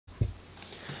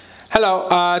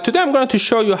Hello, today I'm going to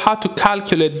show you how to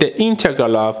calculate the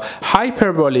integral of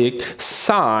hyperbolic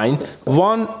sine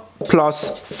 1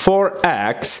 plus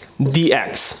 4x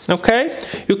dx. Okay,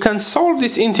 you can solve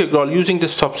this integral using the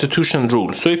substitution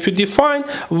rule. So if you define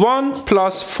 1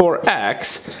 plus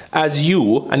 4x as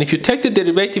u, and if you take the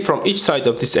derivative from each side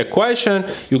of this equation,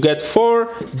 you get 4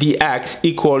 dx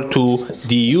equal to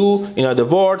du. In other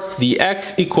words,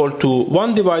 dx equal to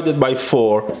 1 divided by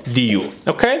 4 du.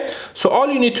 Okay, so all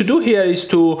you need to do here is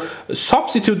to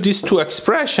substitute these two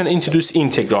expressions into this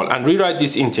integral and rewrite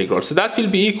this integral. So that will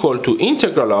be equal to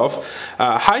integral of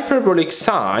hyperbolic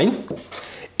sine.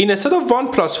 Instead of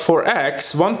 1 plus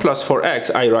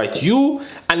 4x, I write u,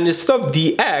 and instead of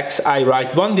dx, I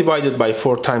write 1 divided by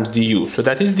 4 times du. So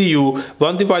that is du.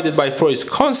 1 divided by 4 is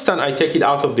constant. I take it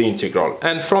out of the integral.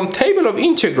 And from table of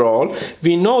integral,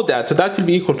 we know that, so that will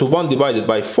be equal to 1 divided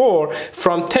by 4.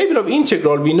 From table of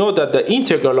integral, we know that the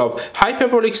integral of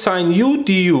hyperbolic sine u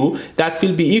du, that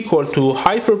will be equal to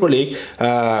hyperbolic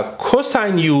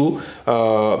cosine u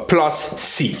plus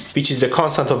c, which is the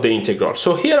constant of the integral.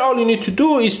 So here all you need to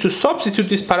do is to substitute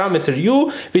this parameter u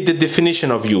with the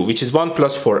definition of u, which is 1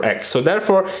 plus 4x. So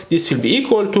therefore this will be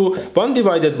equal to 1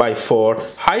 divided by 4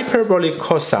 hyperbolic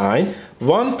cosine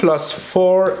 1 plus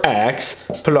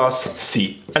 4x plus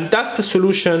c. And that's the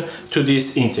solution to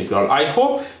this integral. I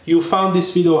hope you found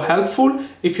this video helpful.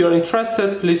 If you're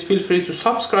interested, please feel free to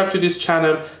subscribe to this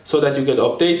channel so that you get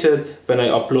updated when I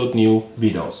upload new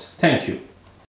videos. Thank you.